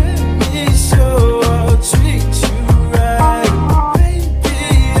 Let me show I'll treat you right.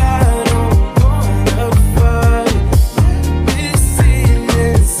 Baby, I don't wanna fight. Let me see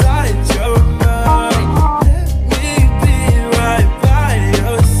inside your mind. Let me be right by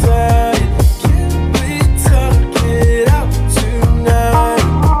your side. Can we talk it out tonight?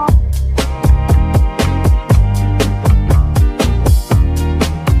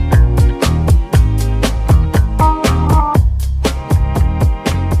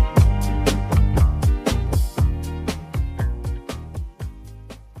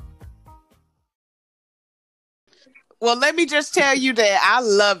 Well, let me just tell you that I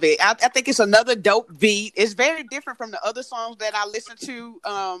love it. I think it's another dope beat. It's very different from the other songs that I listen to.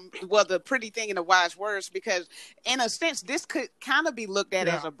 Well, the Pretty Thing and the Wise Words, because in a sense, this could kind of be looked at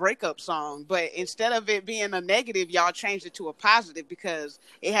as a breakup song, but instead of it being a negative, y'all changed it to a positive because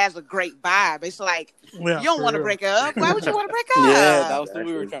it has a great vibe. It's like, you don't want to break up. Why would you want to break up? Yeah, that was what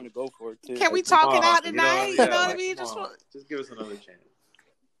we were trying to go for too. Can we talk it out tonight? You know what I mean? Just give us another chance.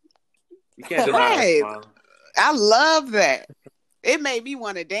 You can't deny Right. a smile. I love that. It made me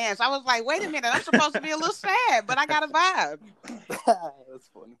want to dance. I was like, wait a minute, I'm supposed to be a little sad, but I got a vibe. That's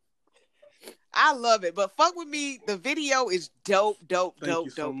funny. I love it. But fuck with me, the video is dope. Thank you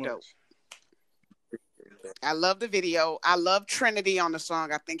so much. I love the video. I love Trinity on the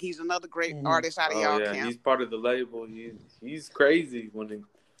song. I think he's another great artist out of y'all camp. He's part of the label. He's crazy when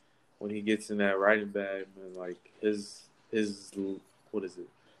he gets in that writing bag, man. Like his what is it?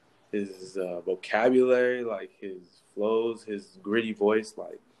 His vocabulary, like his flows, his gritty voice,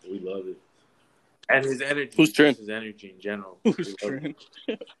 like we love it. And his energy. Who's Trent? His energy in general. Who's Trent?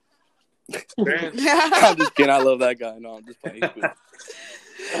 I'm just kidding. I love that guy. No, I'm just playing.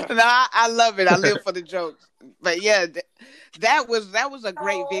 No, I love it. I live for the jokes. But yeah, that was a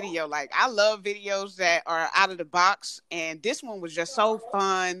great video. Like, I love videos that are out of the box, and this one was just so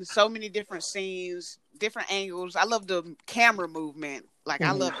fun. So many different scenes, different angles. I love the camera movement. Like,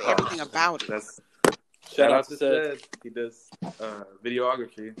 I love everything about it. Shout out to Seth. He does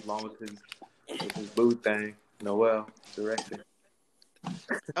videography along with his boo thing. Noel directing.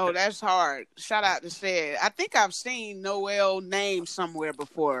 Oh, that's hard. Shout out to Seth. I think I've seen Noel name somewhere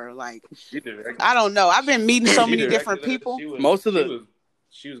before. Like, I don't know. I've been meeting so many different people.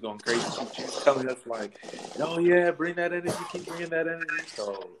 She was going crazy. She was telling us like, "Oh yeah, bring that energy. Keep bringing that energy."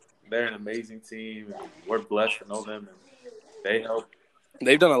 So they're an amazing team, and we're blessed to know them, and they help.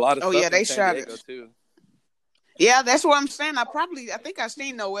 They've done a lot of stuff. Oh yeah, they San shot Diego, it too. Yeah, that's what I'm saying. I think I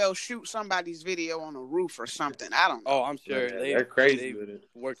seen Noel shoot somebody's video on a roof or something. I don't know. Oh, I'm sure. Yeah, they're crazy with it.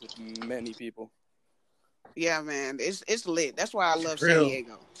 Worked with many people. Yeah, man, it's lit. That's why I love San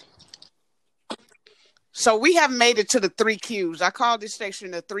Diego. So we have made it to the 3 Qs. I call this section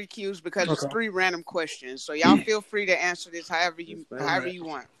the 3 Qs because it's 3 random questions. So y'all feel free to answer this however you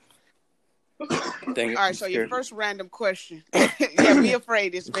want. Dang it, all right, so your first random question. Yeah, be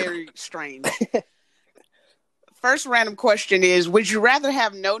afraid. It's very strange. First random question is, would you rather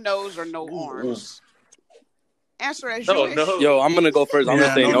have no nose or no arms? Answer as No, you wish. no. Yo, I'm gonna go first. I'm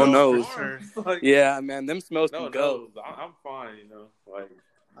gonna say no nose. for sure. Like, Yeah, man, them smells no can go. nose. I'm fine, Like,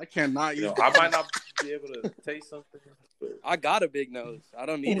 I cannot use I might not be able to taste something, but I got a big nose. I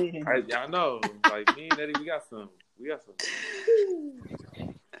don't need it. I know. Like me and Eddie, we got some.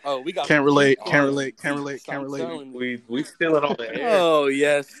 Oh, we got. Can't relate. Oh, Can't relate. I'm telling you. We stealing all the air. Oh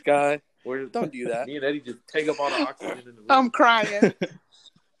yes, Sky. We're, Don't do that. Me and Eddie just take up all the oxygen in the room. I'm crying.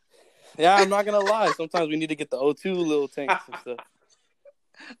 Yeah, I'm not gonna lie. Sometimes we need to get the O2 little tanks and stuff.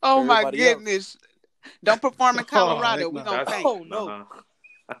 Oh my Everybody else. goodness. Don't perform in Colorado. heck We're no. gonna That's- thank. Oh no.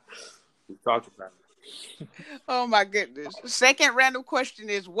 We talked about it. Oh my goodness. Second random question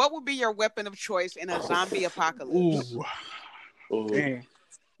is, what would be your weapon of choice in a zombie apocalypse? Ooh. Dang.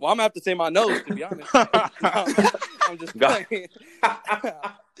 Well, I'm gonna have to say my nose to be honest. I'm just playing.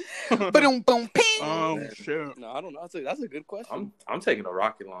 Boom, boom, ping. Sure. No, I don't know. That's a good question. I'm taking a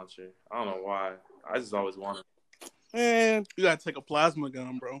rocket launcher. I don't know why. I just always wanted. Man, You gotta take a plasma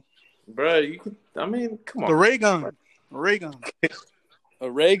gun, bro. Bro, you could. I mean, come on. The ray gun. Ray gun. a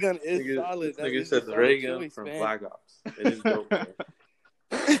ray gun is Nigga, solid. this That nigga is said a the solid ray gun choice, from man. Black Ops. It is dope, man.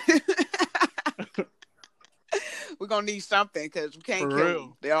 We're gonna need something because we can't For kill real.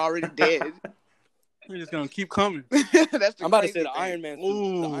 them. They're already dead. We're just gonna keep coming. That's the I'm about to crazy say the thing. Iron Man suit.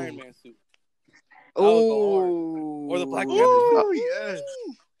 Ooh. The Iron Man suit. That would go hard. Ooh. Or the Black Panther suit. Ooh, yes.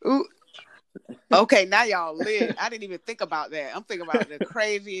 Ooh. Okay, now y'all lit. I didn't even think about that. I'm thinking about the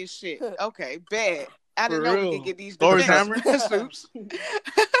craziest shit. Okay, bet. I didn't For know real. we could get these Thor's defense hammer? suits.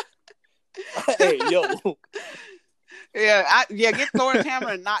 Hey, yo. Yeah, get Thor's hammer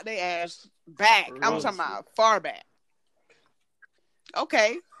and knock their ass back. For I'm real. talking about far back.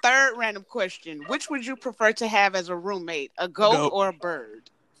 Okay, third random question. Which would you prefer to have as a roommate, a goat or a bird?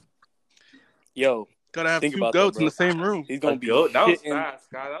 Yo. Gotta have Think two about goats that, in bro. the same room. He's gonna be That was shitting. fast,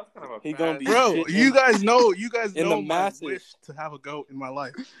 guy. That was kind of a He fast. gonna be Bro, shitting you guys in the know my masses. wish to have a goat in my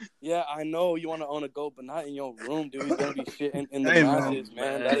life. Yeah, I know you want to own a goat, but not in your room, dude. He's gonna be shitting in the Hey, man. masses,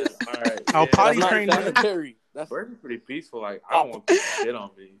 man. That is all right. I'll that's potty not train him. sanitary. That's Birds are pretty peaceful. Like I don't want people to shit on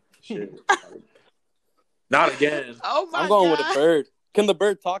me. Shit. Like, not again. Oh my I'm going God. with a bird. Can the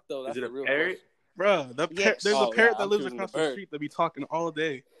bird talk though? That's Is it the a real parrot? Bro, Yes. there's Oh, a parrot yeah, that I'm lives choosing across the the bird. street that be talking all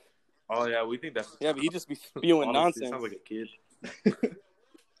day. Oh yeah, we think that's. Yeah, but he just be spewing Honestly, nonsense. sounds like a kid.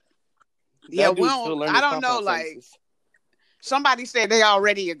 Yeah, That dude's well, still learning I don't know. compound Like sentences. somebody said they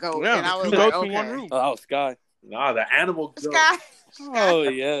already a goat, Yeah, and I was two like, goats in one okay. room. Oh, that was Sky. Nah, the animal goat. Sky, Oh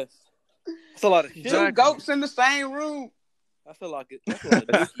yes, that's a lot of shit. Exactly. two goats in the same room. That's a lot of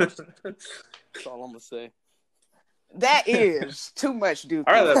dookie. That's all I'm gonna say. That is too much, dude.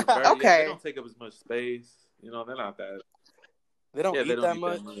 All right, that's bird. Yeah, Okay. they don't take up as much space. You know, they're not that. They don't Yeah, eat they don't that eat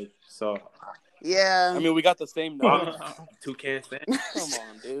much. that much. So, Yeah. I mean, we got the same nose. toucan stand. Come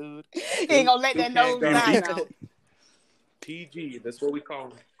on, dude. He ain't gonna let that nose Toucan die stand. now. PG. That's what we call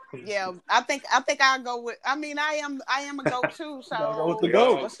them. Yeah, I think I'll go with. I mean, I am a goat too. So Gotta go with the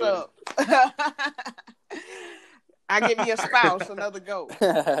goat. What's up? I give me a spouse, another goat.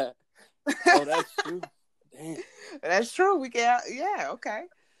 Oh, that's true. Damn. That's true. We can. Yeah. Okay.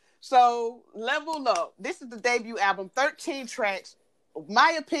 So Level Up. This is the debut album. 13 tracks.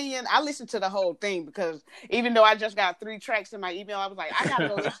 My opinion, I listened to the whole thing because even though I just got 3 tracks in my email, I was like, I gotta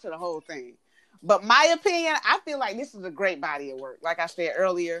go listen to the whole thing. But my opinion, I feel like this is a great body of work. Like I said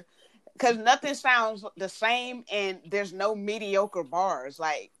earlier, because nothing sounds the same and there's no mediocre bars.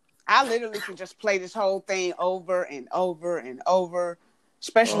 Like I literally can just play this whole thing over and over and over,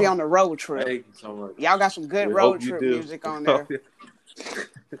 especially on the road trip. Thank you so much. Y'all got some good We road hope you trip do. music on there.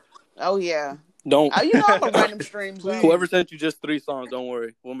 Oh yeah. Don't. Oh, you know I'm gonna run them streams. up. Whoever sent you just 3 songs, don't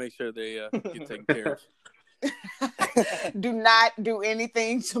worry. We'll make sure they get taken care of. Do not do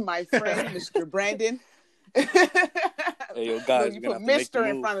anything to my friend, Mr. Brandon. Hey, yo, guys, you we're put gonna have to Mr. make the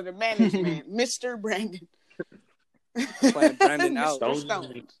in move. front of the management, Mr. Brandon. Playing Brandon out. Mr.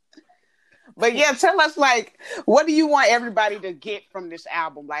 Stones. But yeah, tell us, like, what do you want everybody to get from this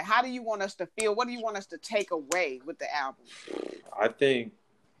album? Like, how do you want us to feel? What do you want us to take away with the album?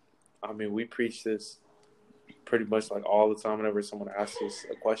 I mean, we preach this pretty much like all the time whenever someone asks us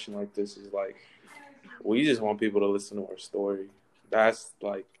a question like this is like, we just want people to listen to our story. That's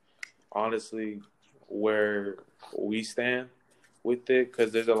like, honestly, where we stand with it.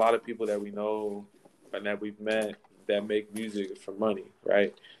 Because there's a lot of people that we know and that we've met that make music for money,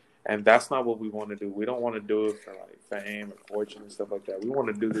 right? And that's not what we want to do. We don't want to do it for like fame or fortune and stuff like that. We want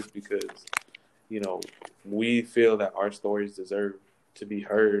to do this because, you know, we feel that our stories deserve to be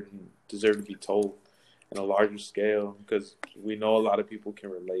heard and deserve to be told in a larger scale because we know a lot of people can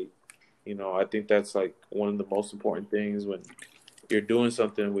relate. You know, I think that's like one of the most important things when you're doing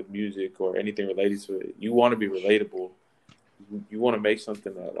something with music or anything related to it, you want to be relatable. You want to make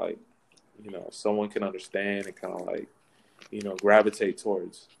something that, like, you know, someone can understand and kind of, like, you know, gravitate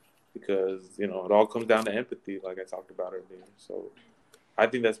towards, because, you know, it all comes down to empathy, like I talked about earlier. So I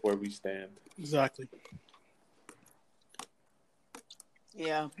think that's where we stand. Exactly.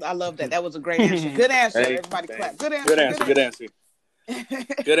 Yeah, I love that. That was a great answer. Good answer. Hey, Everybody clap. thanks. Good answer. Good answer. Good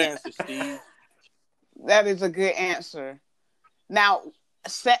answer. Good answer, Steve. That is a good answer. Now,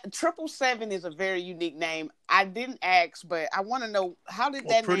 777 is a very unique name. I didn't ask, but I want to know, how did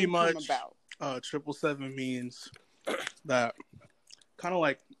that pretty name come much, about? 777 means that kind of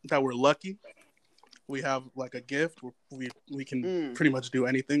like that we're lucky. We have like a gift. We can pretty much do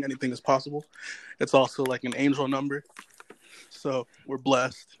anything. Anything is possible. It's also like an angel number. So we're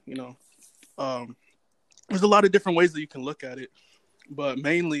blessed, you know. There's a lot of different ways that you can look at it, but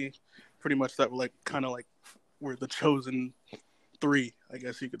mainly pretty much that we're like kind of like we're the chosen three, I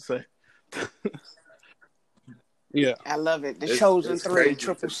guess you could say. Yeah. I love it. The chosen three,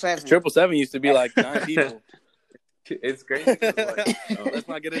 777. 777 used to be like 9 people. It's crazy. Like, let's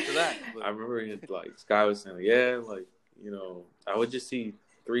not get into that. I remember like Sky was saying, yeah, like, you know, I would just see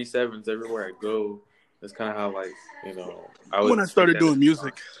 3 sevens everywhere I go. That's kind of how, like, you know, when I started doing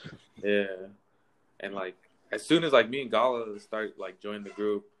music. Yeah. And like, as soon as like me and Gala started like joining the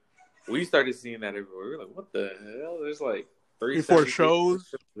group, we started seeing that everywhere. We were like, what the hell? There's like 3 before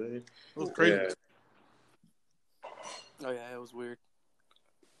shows. It was crazy. Yeah. Oh yeah, it was weird.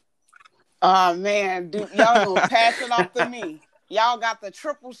 Oh man, dude, y'all gonna pass it off to me. Y'all got the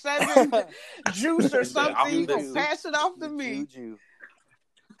 777 juice or something. You gonna pass it off to me.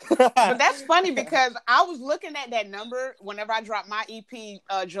 But that's funny because I was looking at that number whenever I dropped my EP,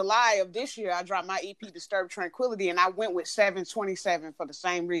 July of this year. I dropped my EP, Disturbed Tranquility, and I went with 727 for the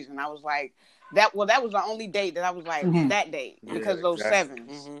same reason. I was like, that was the only date that I was like, that date, because of those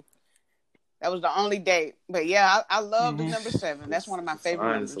sevens. Mm-hmm. That was the only date. But yeah, I love the number 7. That's one of my favorite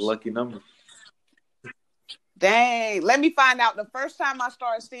numbers. It's a lucky number. Dang, let me find out. The first time I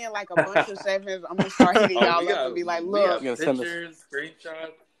start seeing like a bunch of 7s, I'm gonna start hitting y'all up and be like, look, pictures,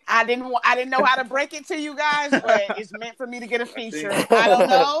 screenshots. I didn't know how to break it to you guys, but it's meant for me to get a feature. I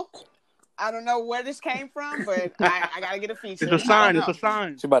don't know where this came from, but I gotta get a feature. It's a sign. It's a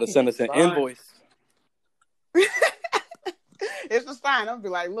sign. She's about to send us an invoice. It's a sign. I'm gonna be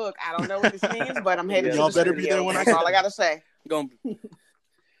like, look, I don't know what this means, but I'm headed to y'all the better studio. be there when That's all I gotta say.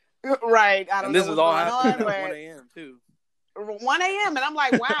 Right. I don't know. This is all happening at 1 a.m. too. 1 a.m. and I'm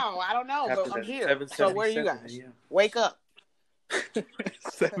like, wow, I don't know, but I'm here. So where are you guys? Wake up.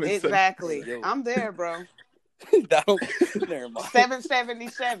 7, exactly. I'm there, bro.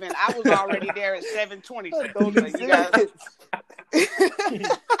 777. I was already there at 727. So you guys...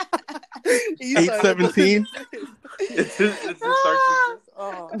 817.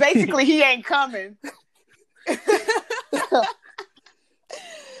 Basically, he ain't coming.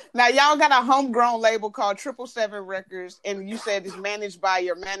 Now, y'all got a homegrown label called 777 Records, and you said it's managed by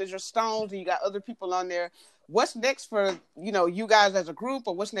your manager, Stones, and you got other people on there. What's next for, you guys as a group,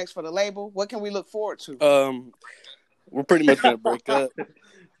 or what's next for the label? What can we look forward to? We're pretty much going to break up.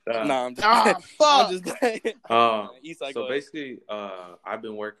 I'm just fuck. So basically, I've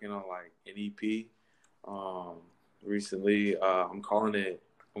been working on like an EP recently. I'm going to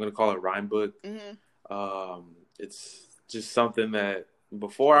call it Rhyme Book. Mm-hmm. It's just something that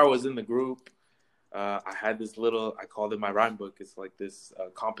before I was in the group, I had this I called it my rhyme book. It's like this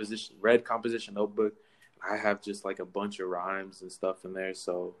red composition notebook. I have just like a bunch of rhymes and stuff in there.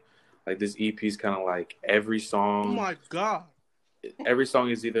 So like this EP is kind of like every song. Oh my God. Every song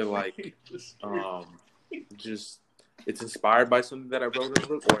is either like, just it's inspired by something that I wrote in the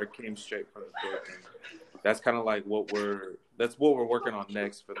book, or it came straight from the book. And that's kind of like what we're working on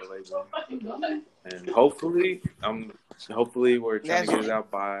next for the label. And hopefully we're trying to get it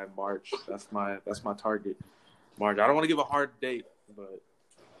out by March. That's my target. March. I don't want to give a hard date, but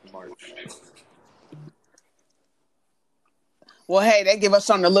March. Well, hey, that give us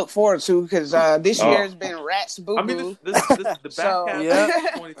something to look forward to, because this year has been rats boo boo. I mean, the back half of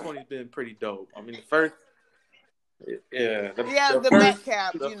 2020 has been pretty dope. I mean, the first, the back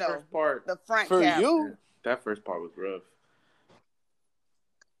cap, first part, the front for cap. You, that first part was rough,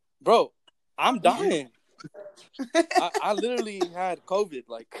 bro. I'm dying. I literally had COVID.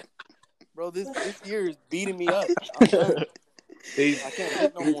 Like, bro, this year is beating me up. I'm done. I can't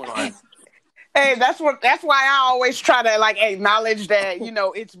get no more. Hey, that's why I always try to like acknowledge that,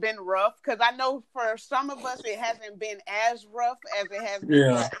 it's been rough, because I know for some of us it hasn't been as rough as it has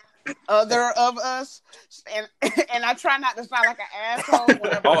been for other of us, and I try not to sound like an asshole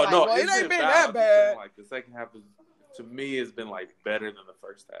whenever it ain't been that bad. Like the second half is to me has been like better than the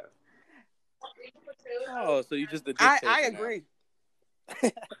first half. Oh, so you just the dictator. I agree.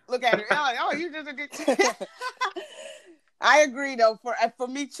 Look at it. Oh, you just a dictator. I agree though. For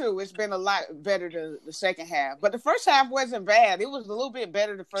me too, it's been a lot better the second half. But the first half wasn't bad. It was a little bit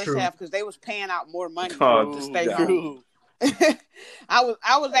better the first half because they was paying out more money to stay home.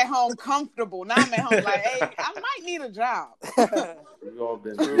 I was at home comfortable. Now I'm at home like, hey, I might need a job. We all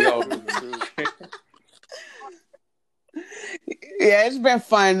been through. Yeah, it's been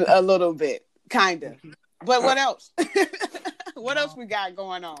fun a little bit, kinda. But what else? What else we got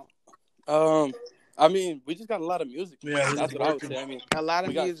going on? I mean, we just got a lot of music. Yeah, that's what I would say. I mean, a lot of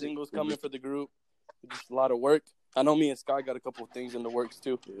we got music. singles coming for the group. Just a lot of work. I know me and Sky got a couple of things in the works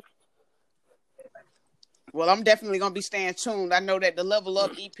too. Well, I'm definitely gonna be staying tuned. I know that the Level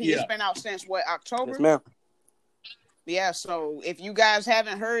Up EP has been out since October? Yes, ma'am. Yeah, so if you guys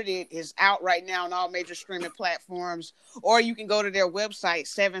haven't heard it, it's out right now on all major streaming platforms, or you can go to their website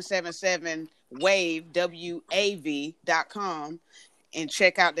 777wave.com and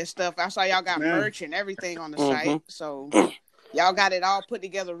check out their stuff. I saw y'all got merch and everything on the site, so y'all got it all put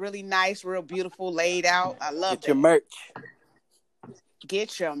together really nice, real beautiful, laid out. I love it. Get your merch.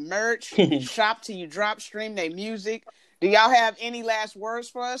 Get your merch. Shop till you drop. Stream their music. Do y'all have any last words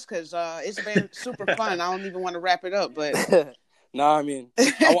for us? Because it's been super fun. I don't even want to wrap it up, but no, I mean,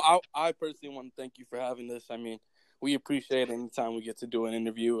 I personally want to thank you for having this. I mean, we appreciate any time we get to do an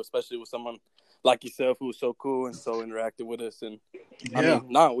interview, especially with someone like yourself who's so cool and so interactive with us. And I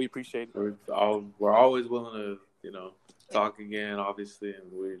mean, we appreciate it. We're always willing to, talk again, obviously,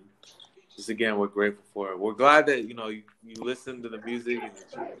 and we're grateful for it. We're glad that you listened to the music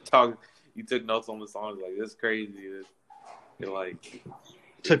and you took notes on the songs. Like, it's crazy.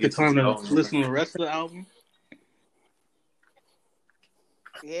 Took the time to listen to the rest of the album.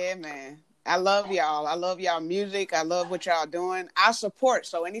 Yeah, man. I love y'all. I love y'all music. I love what y'all doing. I support.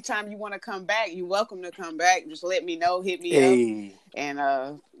 So anytime you want to come back, you're welcome to come back. Just let me know. Hit me up. And,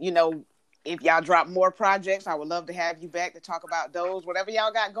 if y'all drop more projects, I would love to have you back to talk about those. Whatever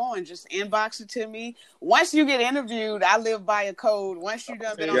y'all got going, just inbox it to me. Once you get interviewed, I live by a code. Once you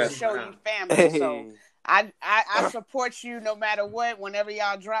done been on the show, you family. So I support you no matter what. Whenever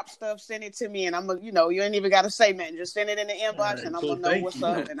y'all drop stuff, send it to me, and I'm gonna, you ain't even got to say nothing. Just send it in the inbox, and I'm gonna know what's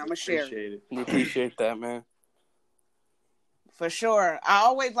up, and I'm gonna share it. We appreciate that, man. For sure. I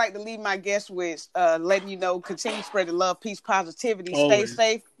always like to leave my guests with letting you know, continue spreading love, peace, positivity. Always.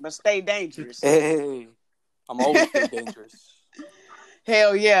 Stay safe, but stay dangerous. Hey, I'm always stay dangerous.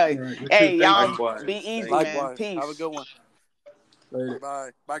 Hell yeah. Right. Hey, y'all, Likewise. be easy, Likewise. man. Peace. Have a good one. Later.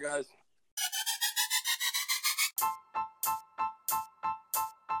 Bye. Bye, guys.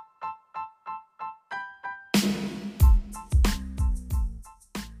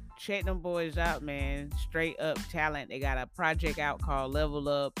 Check them boys out, man. Straight up talent. They got a project out called Level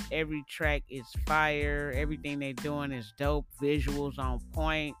Up. Every track is fire. Everything they doing is dope. Visuals on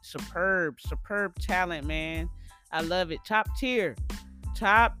point. Superb talent, man. I love it. Top tier.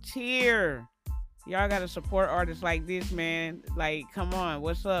 Y'all gotta support artists like this, man. Like, come on.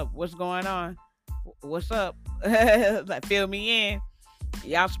 What's up? What's going on? What's up? Like, fill me in.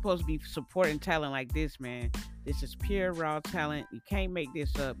 Y'all supposed to be supporting talent like this, man. This is pure raw talent. You can't make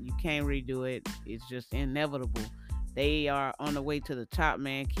this up. You can't redo it. It's just inevitable. They are on the way to the top,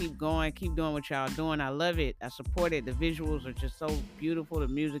 man. Keep going. Keep doing what y'all doing. I love it. I support it. The visuals are just so beautiful. The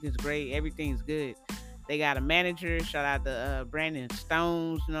music is great. Everything's good. They got a manager. Shout out to Brandon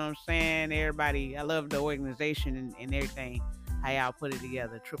Stones. You know what I'm saying? Everybody. I love the organization and everything. How y'all put it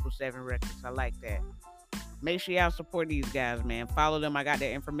together. 777 Records. I like that. Make sure y'all support these guys, man. Follow them. I got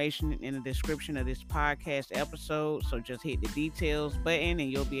their information in the description of this podcast episode. So just hit the details button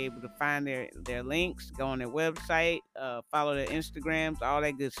and you'll be able to find their links. Go on their website. Follow their Instagrams. All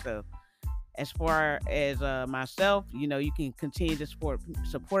that good stuff. As far as myself, you can continue to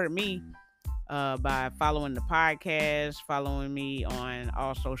support me by following the podcast, following me on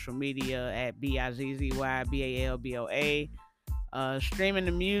all social media at BIZZYBALBOA. Streaming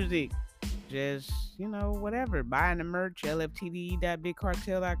the music. Just, whatever. Buying the merch,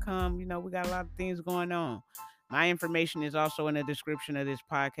 lftde.bigcartel.com. We got a lot of things going on. My information is also in the description of this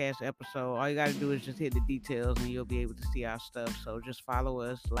podcast episode. All you got to do is just hit the details and you'll be able to see our stuff. So just follow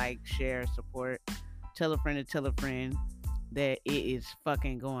us, like, share, support. Tell a friend to tell a friend that it is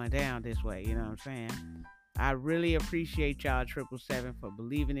fucking going down this way. You know what I'm saying? I really appreciate y'all, 777, for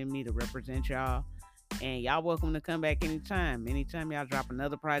believing in me to represent y'all. And y'all welcome to come back anytime. Anytime y'all drop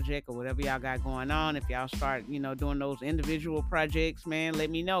another project or whatever y'all got going on. If y'all start, doing those individual projects, man, let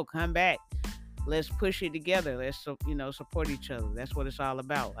me know. Come back. let's push it together. Let's support each other. That's what it's all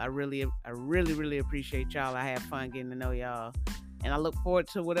about. I really appreciate y'all. I have fun getting to know y'all, and I look forward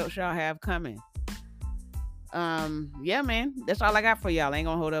to what else y'all have coming. Yeah, man, that's all I got for y'all. I ain't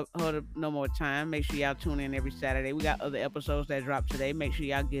gonna hold up no more time. Make sure y'all tune in every Saturday. We got other episodes that drop today. Make sure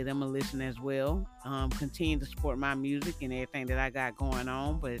y'all give them a listen as well. Continue to support my music and everything that I got going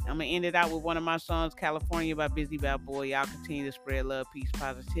on. But I'm gonna end it out with one of my songs, California by Busy Bad Boy. Y'all continue to spread love, peace,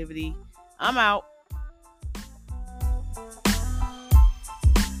 positivity. I'm out.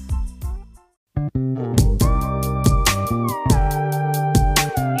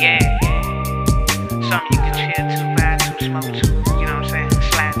 Yeah. Something you can chill to, vibe to, smoke to, you know what I'm saying?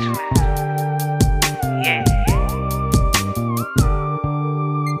 Slide to it. Yeah.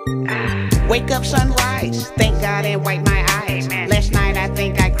 Wake up sunrise, thank God and wipe my eyes. Last night I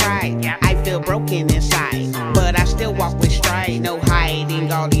think I cried, I feel broken inside, but I still walk with stride, no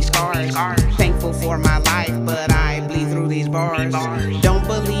hiding all these scars. Thankful for my life, but I bleed through these bars. Don't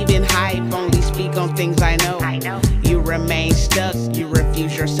believe in hype, only speak on things I know. You remain stuck, you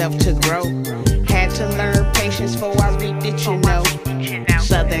refuse yourself to grow. Had to learn patience before I reaped it, you know.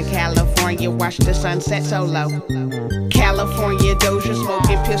 Southern California, watch the sunset so low. California Doja,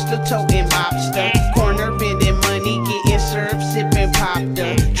 smoking pistol, toting mobster. Corner bending money, getting served, sipping popped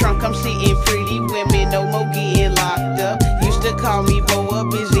up. Trunk, I'm seeing pretty women, no more getting locked up. Used to call me Boa,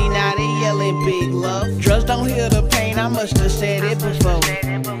 busy, now they yelling big love. Drugs don't heal the pain, I must have said it before.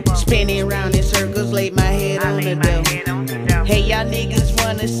 Spinning round in circles, laid my head on the door. Hey, y'all niggas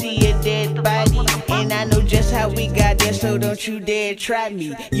wanna see a dead body, and I know just how we got there, so don't you dare try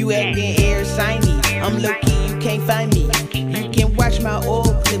me. You acting air signy, I'm low-key, you can't find me. You can watch my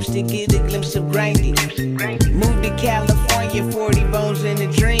old clips to get a glimpse of grinding. Moved to California, 40 bones in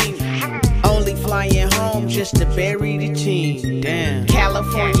a dream. Only flying home just to bury the team. Damn.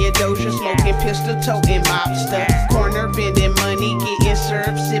 California Doja, smoking pistol, toting mobster. Corner bending money, getting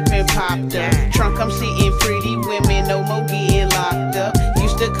served, sipping popped up. Trunk, I'm seeing pretty women, no more getting locked up.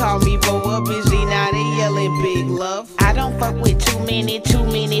 Used to call me Boa, busy, now they yelling big love. I don't fuck with too many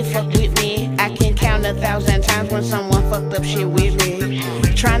fuck with me. I can count 1,000 times when someone fucked up shit with me.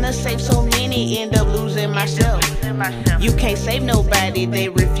 Trying to save so many, end up losing myself. You can't save nobody, they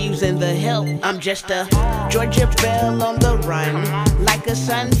refusing the help. I'm just a Georgia Belle on the run, like a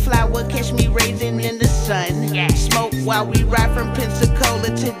sunflower, catch me raising in the sun. Smoke while we ride from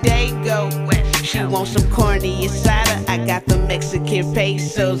Pensacola to Dago. She wants some corny cider, I got the Mexican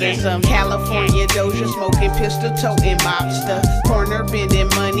pesos and some California Doja, smoking pistol, toting mobster. Corner bending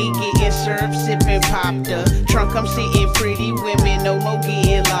money, getting served, sipping popped up. Trunk, I'm seeing pretty women, no more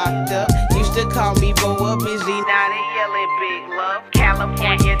getting locked up. Used to call me Boa, busy, now they yelling big love.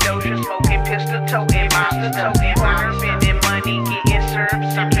 California Doja, smoking pistol, toting mobster. Corner bending money, getting served,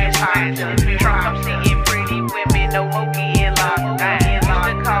 sipping popped up.